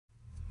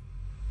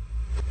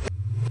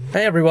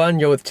Hey everyone,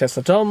 you're with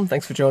Tesla Tom.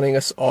 Thanks for joining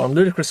us on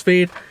Ludicrous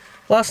Feed.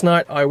 Last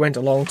night I went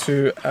along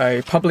to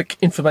a public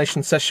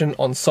information session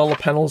on solar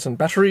panels and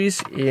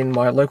batteries in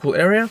my local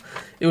area.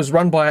 It was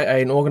run by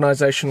an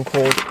organisation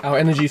called Our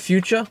Energy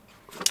Future.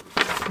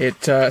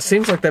 It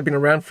seems like they've been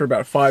around for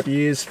about 5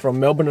 years, from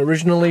Melbourne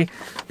originally,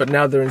 but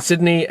now they're in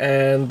Sydney,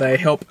 and they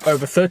help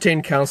over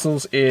 13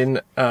 councils in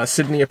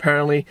Sydney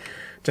apparently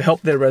to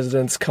help their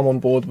residents come on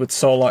board with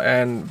solar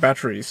and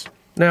batteries.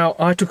 Now,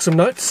 I took some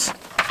notes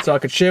so I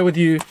could share with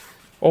you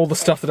all the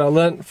stuff that I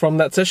learnt from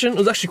that session. It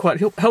was actually quite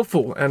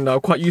helpful and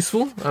quite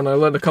useful, and I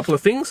learned a couple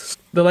of things.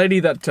 The lady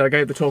that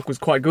gave the talk was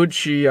quite good.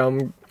 She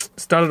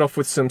started off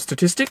with some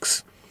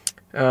statistics,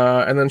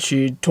 and then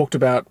she talked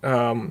about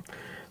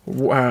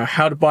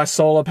how to buy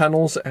solar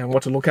panels and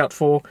what to look out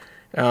for.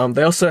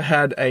 They also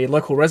had a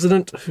local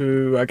resident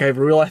who gave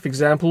a real-life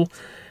example.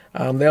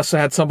 They also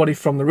had somebody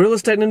from the real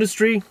estate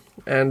industry,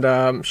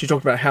 and she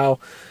talked about how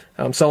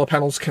solar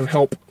panels can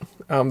help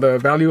the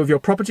value of your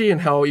property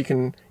and how it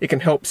can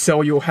help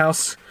sell your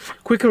house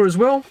quicker as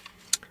well.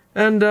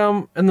 And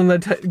then they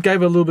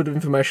gave a little bit of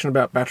information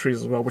about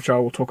batteries as well, which I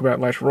will talk about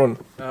later on.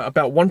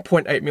 About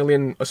 1.8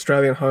 million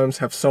Australian homes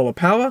have solar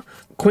power.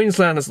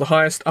 Queensland has the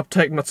highest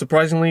uptake, not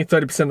surprisingly.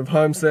 30% of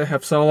homes there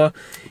have solar.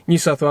 New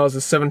South Wales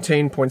is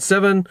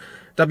 17.7%.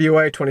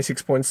 WA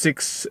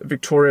 26.6%,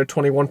 Victoria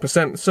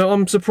 21%. So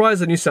I'm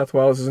surprised that New South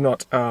Wales is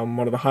not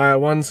one of the higher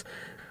ones.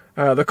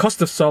 The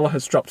cost of solar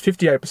has dropped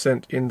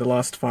 58% in the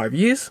last 5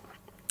 years.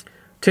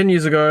 10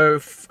 years ago,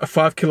 a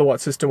 5 kilowatt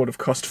system would have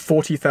cost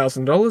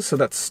 $40,000, so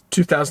that's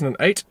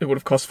 2008, it would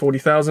have cost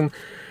 $40,000.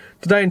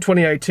 Today in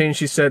 2018,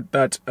 she said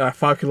that a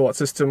 5 kilowatt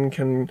system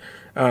can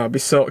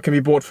be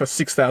bought for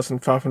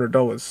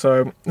 $6,500,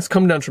 so it's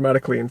come down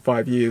dramatically in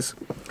 5 years.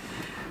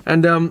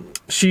 And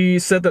she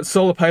said that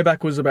solar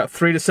payback was about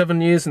 3 to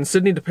 7 years in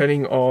Sydney,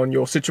 depending on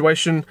your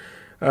situation.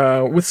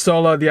 With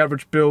solar, the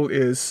average bill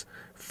is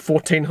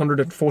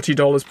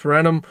 $1,440 per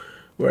annum,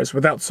 whereas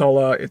without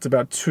solar, it's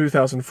about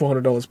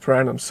 $2,400 per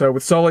annum. So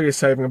with solar, you're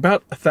saving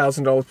about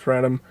 $1,000 per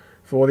annum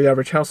for the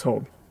average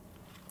household,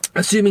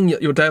 assuming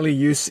your daily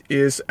use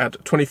is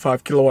at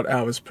 25 kilowatt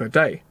hours per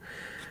day.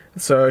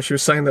 So she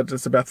was saying that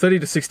it's about 30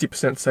 to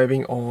 60%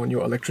 saving on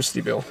your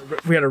electricity bill.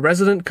 We had a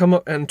resident come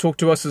up and talk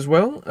to us as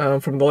well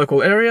from the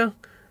local area.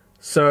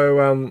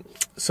 So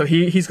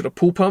he's got a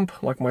pool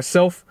pump like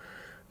myself.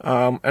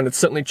 And it's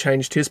certainly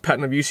changed his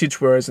pattern of usage,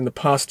 whereas in the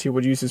past he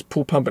would use his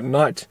pool pump at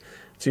night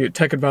to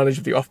take advantage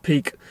of the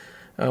off-peak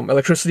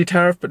electricity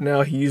tariff, but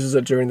now he uses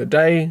it during the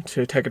day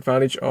to take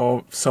advantage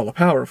of solar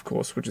power, of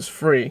course, which is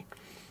free.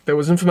 There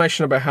was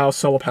information about how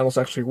solar panels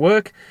actually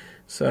work.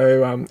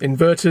 So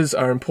inverters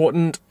are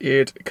important.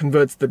 It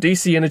converts the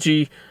DC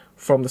energy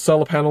from the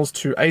solar panels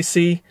to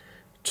AC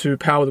to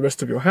power the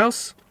rest of your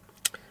house.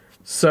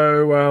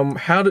 So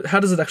how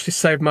does it actually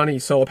save money,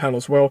 solar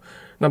panels? Well,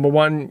 number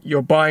one,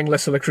 you're buying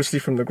less electricity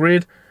from the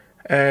grid,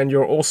 and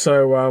you're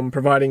also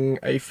providing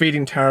a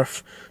feed-in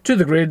tariff to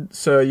the grid,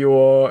 so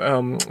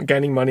you're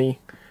gaining money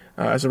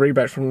as a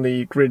rebate from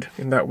the grid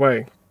in that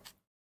way.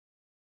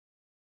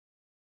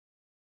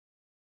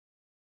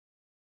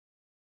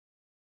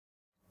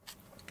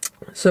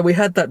 So we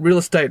had that real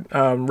estate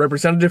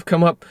representative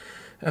come up.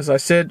 As I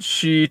said,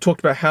 she talked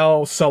about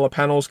how solar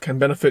panels can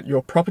benefit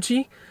your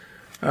property.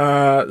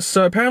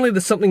 So apparently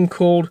there's something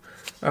called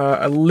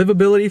a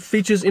livability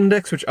features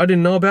index, which I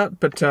didn't know about,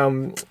 but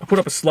I put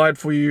up a slide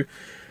for you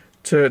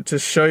to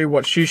show you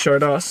what she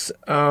showed us.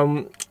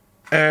 And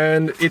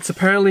it's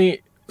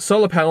apparently,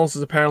 solar panels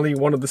is apparently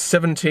one of the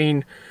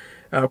 17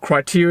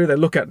 criteria they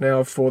look at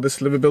now for this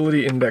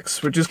livability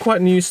index, which is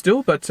quite new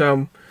still, but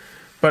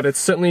it's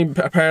certainly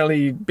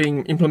apparently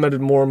being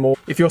implemented more and more.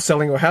 If you're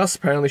selling your house,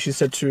 apparently she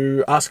said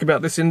to ask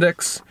about this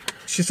index.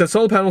 She said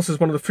solar panels is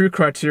one of the few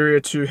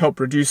criteria to help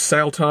reduce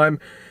sale time.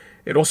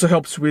 It also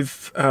helps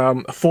with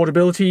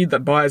affordability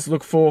that buyers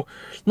look for,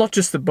 not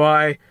just to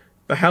buy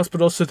the house,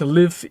 but also to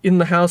live in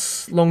the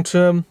house long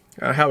term.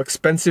 How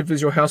expensive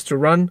is your house to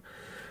run?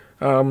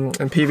 And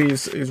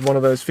PV is one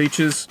of those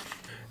features.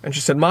 And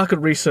she said market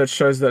research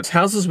shows that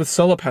houses with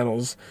solar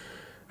panels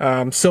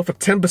sell for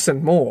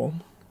 10% more,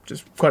 which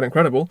is quite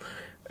incredible,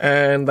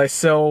 and they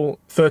sell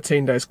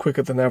 13 days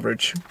quicker than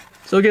average.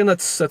 So again,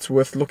 that's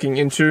worth looking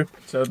into.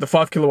 So the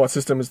 5 kilowatt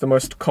system is the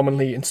most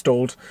commonly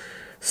installed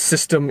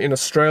system in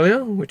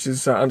Australia, which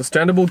is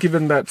understandable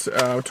given that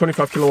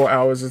 25 kilowatt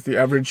hours is the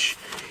average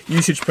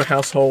usage per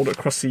household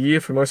across the year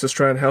for most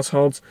Australian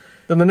households.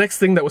 Then the next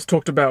thing that was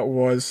talked about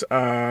was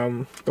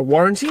the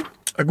warranty.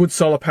 A good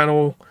solar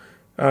panel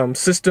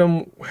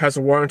system has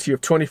a warranty of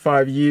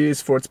 25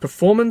 years for its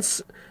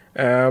performance.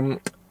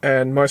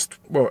 And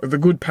the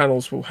good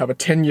panels will have a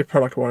 10-year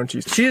product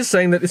warranty. She is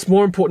saying that it's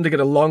more important to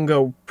get a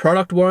longer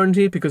product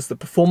warranty because the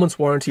performance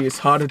warranty is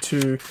harder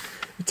to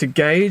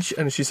gauge,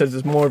 and she says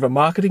it's more of a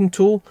marketing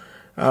tool.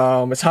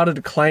 It's harder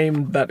to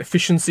claim that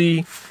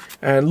efficiency,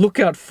 and look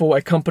out for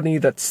a company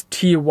that's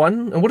tier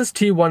 1. And what does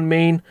tier 1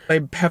 mean?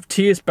 They have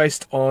tiers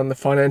based on the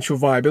financial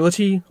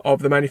viability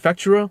of the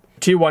manufacturer.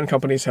 Tier 1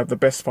 companies have the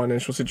best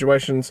financial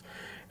situations,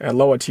 and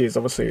lower tiers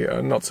obviously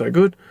are not so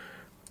good.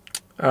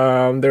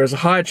 There is a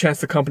higher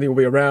chance the company will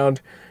be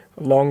around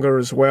longer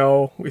as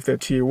well if they're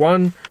tier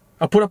 1.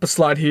 I put up a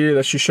slide here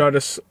that she showed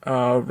us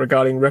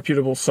regarding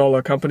reputable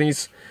solar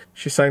companies.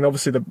 She's saying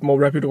obviously the more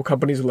reputable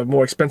companies will have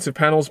more expensive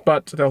panels,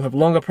 but they'll have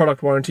longer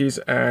product warranties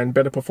and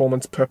better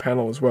performance per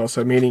panel as well.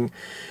 So meaning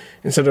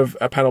instead of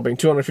a panel being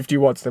 250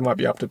 watts, they might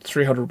be up to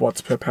 300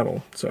 watts per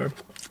panel. So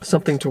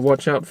something to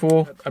watch out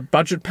for. A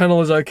budget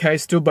panel is okay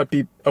still, but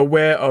be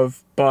aware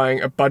of buying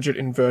a budget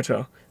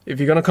inverter. If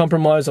you're going to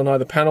compromise on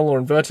either panel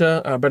or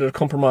inverter, better to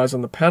compromise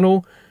on the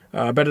panel.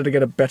 Better to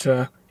get a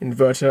better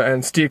inverter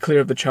and steer clear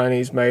of the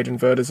Chinese-made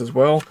inverters as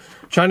well.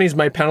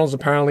 Chinese-made panels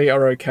apparently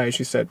are okay,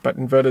 she said, but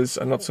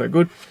inverters are not so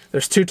good.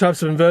 There's two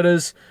types of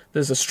inverters.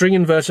 There's a string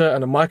inverter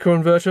and a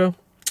microinverter.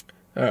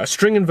 A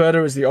string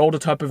inverter is the older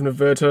type of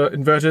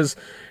inverters.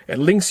 It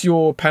links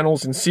your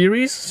panels in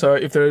series, so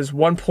if there is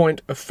one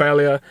point of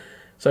failure,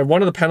 so if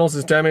one of the panels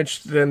is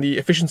damaged, then the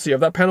efficiency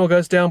of that panel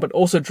goes down, but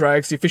also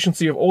drags the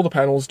efficiency of all the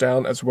panels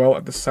down as well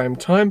at the same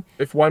time.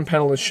 If one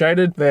panel is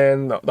shaded,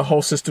 then the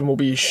whole system will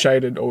be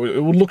shaded, or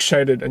it will look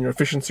shaded, and your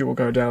efficiency will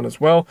go down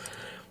as well.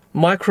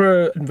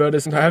 Micro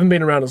inverters haven't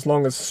been around as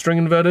long as string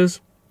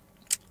inverters,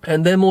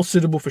 and they're more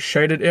suitable for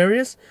shaded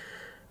areas.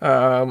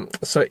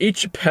 So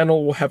each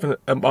panel will have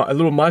a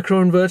little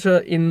micro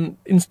inverter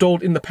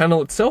installed in the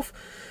panel itself.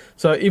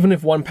 So even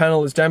if one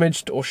panel is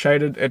damaged or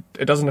shaded,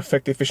 it doesn't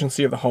affect the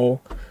efficiency of the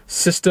whole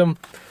system.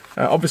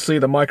 Obviously,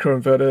 the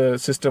microinverter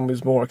system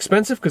is more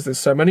expensive because there's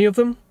so many of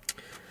them.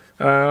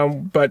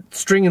 But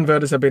string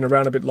inverters have been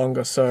around a bit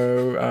longer,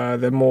 so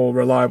they're more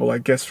reliable, I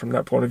guess, from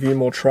that point of view,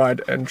 more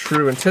tried and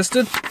true and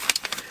tested.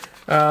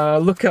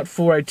 Look out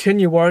for a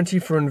 10-year warranty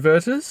for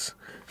inverters.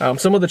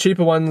 Some of the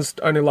cheaper ones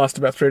only last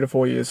about 3 to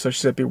 4 years, so she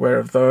said beware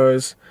of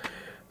those.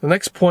 The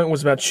next point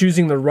was about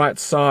choosing the right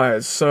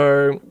size.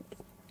 So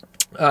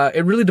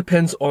it really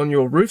depends on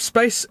your roof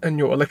space and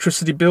your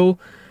electricity bill.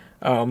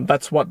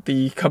 That's what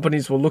the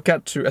companies will look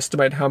at to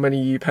estimate how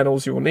many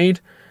panels you will need.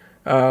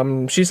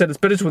 She said it's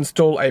better to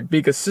install a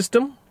bigger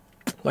system.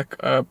 Like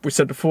we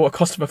said before, a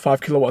cost of a 5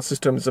 kilowatt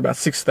system is about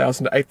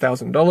 $6,000 to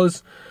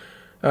 $8,000.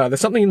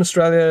 There's something in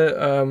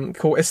Australia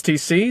called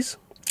STCs,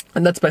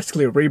 and that's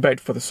basically a rebate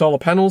for the solar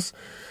panels.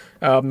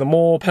 The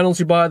more panels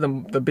you buy, the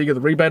bigger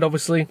the rebate,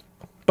 obviously.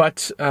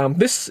 But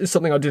this is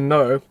something I didn't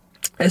know.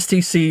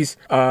 STCs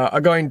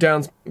are going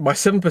down by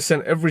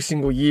 7% every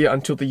single year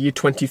until the year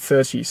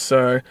 2030.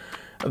 So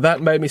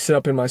that made me sit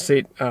up in my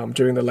seat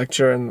during the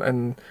lecture,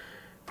 and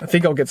I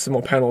think I'll get some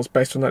more panels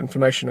based on that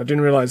information. I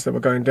didn't realize they were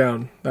going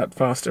down that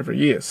fast every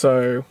year.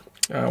 So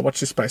watch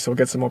this space. I'll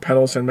get some more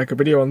panels and make a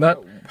video on that.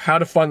 How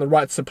to find the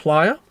right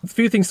supplier. A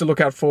few things to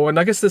look out for, and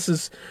I guess this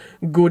is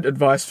good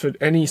advice for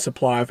any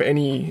supplier, for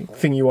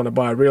anything you want to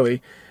buy,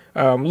 really.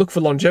 Look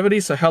for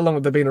longevity, so how long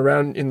have they been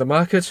around in the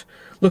market.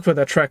 Look for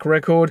their track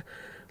record.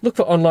 Look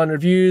for online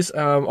reviews.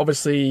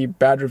 Obviously,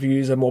 bad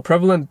reviews are more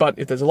prevalent, but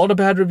if there's a lot of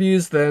bad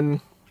reviews,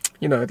 then,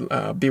 you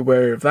know, be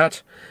wary of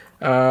that.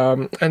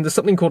 And there's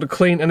something called a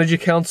Clean Energy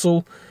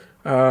Council.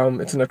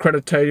 It's an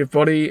accredited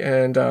body,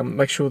 and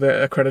make sure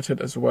they're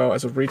accredited as well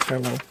as a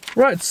retailer.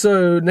 Right,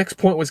 so next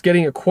point was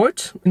getting a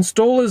quote.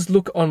 Installers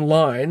look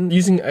online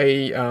using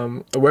a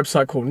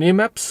website called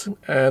Nearmaps,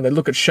 and they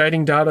look at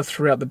shading data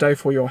throughout the day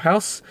for your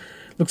house.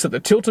 Looks at the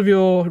tilt of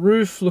your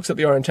roof, looks at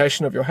the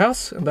orientation of your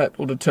house, and that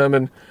will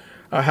determine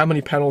how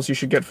many panels you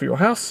should get for your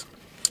house.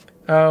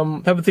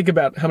 Have a think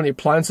about how many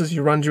appliances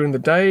you run during the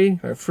day,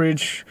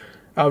 fridge,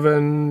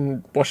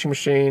 oven, washing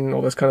machine,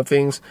 all those kind of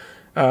things.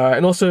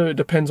 And also it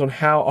depends on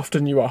how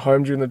often you are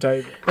home during the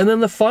day. And then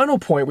the final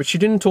point, which she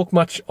didn't talk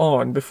much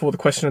on before the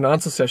question and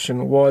answer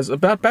session, was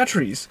about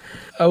batteries.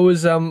 I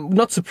was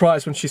not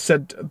surprised when she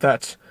said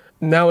that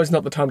now is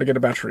not the time to get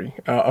a battery.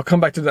 I'll come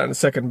back to that in a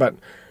second, but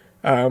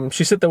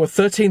she said there were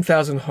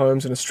 13,000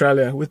 homes in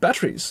Australia with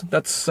batteries.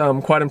 That's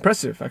quite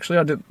impressive, actually.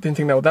 I didn't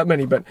think there were that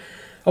many, but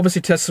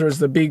obviously Tesla is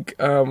the big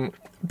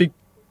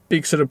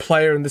sort of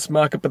player in this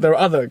market, but there are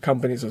other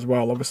companies as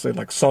well, obviously,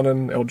 like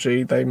Sonnen,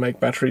 LG, they make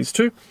batteries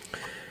too.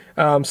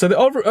 So the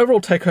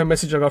overall take-home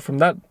message I got from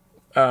that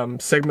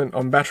segment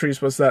on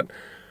batteries was that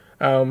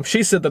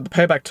she said that the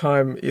payback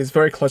time is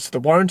very close to the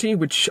warranty,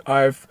 which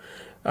I've,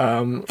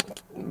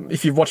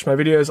 if you've watched my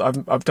videos,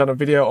 I've done a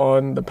video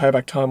on the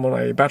payback time on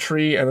a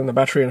battery and then the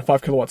battery in a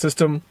 5 kilowatt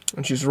system,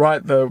 and she's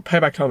right, the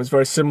payback time is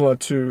very similar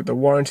to the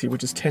warranty,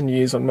 which is 10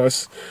 years on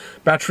most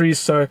batteries.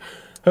 So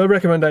her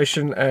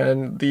recommendation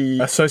and the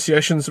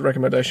association's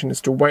recommendation is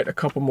to wait a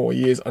couple more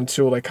years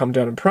until they come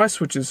down in price,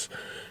 which is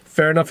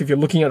fair enough if you're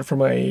looking at it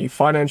from a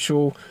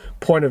financial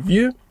point of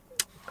view.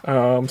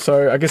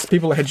 So I guess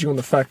people are hedging on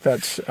the fact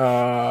that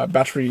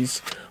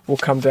batteries will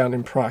come down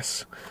in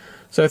price.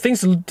 So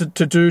things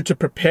to do to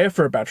prepare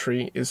for a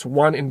battery is,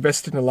 one,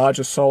 invest in a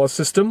larger solar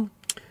system.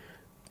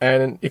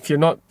 And if you're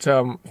not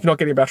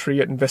getting a battery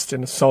yet, invest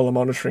in a solar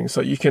monitoring, so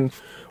you can,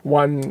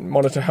 one,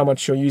 monitor how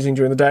much you're using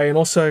during the day, and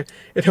also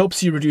it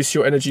helps you reduce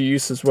your energy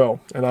use as well.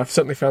 And I've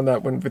certainly found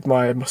that with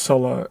my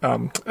solar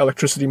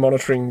electricity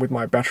monitoring with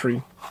my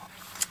battery.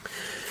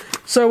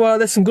 So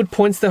there's some good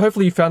points there.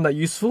 Hopefully you found that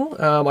useful.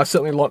 I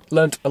certainly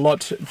learnt a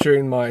lot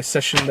during my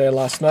session there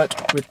last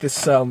night with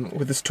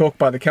this talk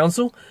by the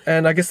council.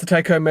 And I guess the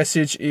take-home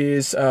message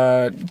is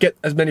get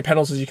as many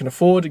panels as you can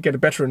afford, get a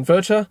better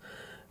inverter,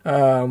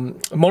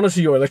 monitor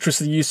your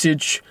electricity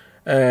usage,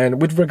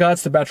 and with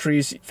regards to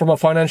batteries, from a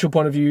financial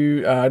point of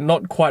view,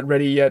 not quite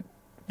ready yet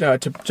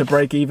to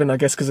break even, I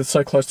guess, because it's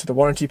so close to the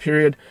warranty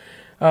period.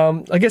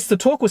 I guess the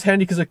talk was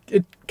handy because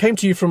it came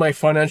to you from a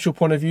financial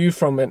point of view,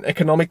 from an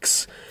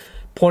economics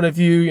point of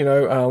view, you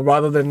know,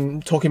 rather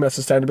than talking about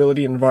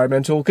sustainability and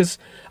environmental, because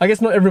I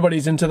guess not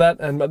everybody's into that,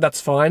 and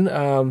that's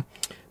fine.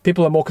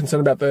 People are more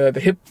concerned about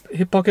the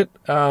hip pocket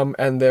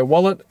and their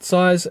wallet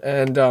size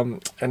and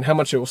how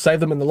much it will save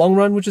them in the long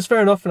run, which is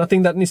fair enough. And I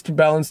think that needs to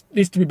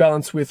be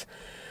balanced with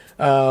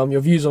your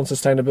views on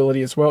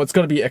sustainability as well. It's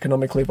got to be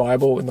economically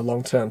viable in the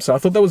long term. So I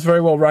thought that was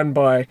very well run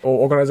by an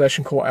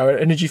organisation called Our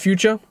Energy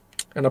Future,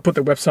 and I'll put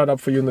the website up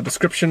for you in the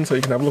description so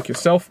you can have a look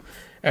yourself.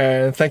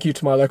 And thank you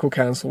to my local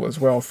council as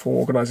well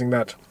for organising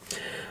that.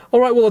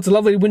 Alright, well, it's a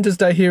lovely winter's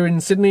day here in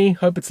Sydney.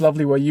 Hope it's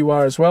lovely where you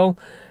are as well.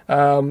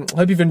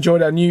 Hope you've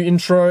enjoyed our new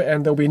intro,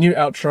 and there'll be a new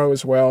outro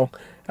as well,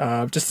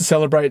 just to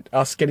celebrate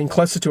us getting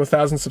closer to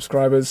 1,000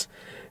 subscribers.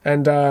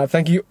 And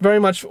thank you very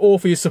much all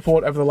for your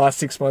support over the last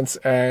 6 months,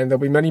 and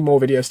there'll be many more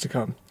videos to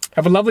come.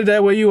 Have a lovely day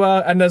where you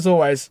are, and as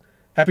always,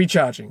 happy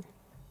charging.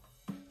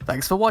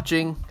 Thanks for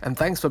watching, and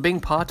thanks for being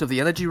part of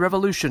the energy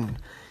revolution.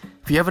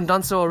 If you haven't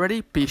done so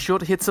already, be sure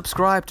to hit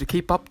subscribe to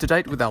keep up to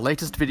date with our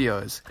latest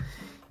videos.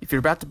 If you're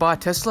about to buy a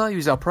Tesla,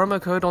 use our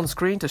promo code on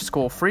screen to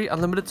score free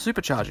unlimited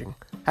supercharging.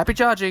 Happy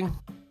charging!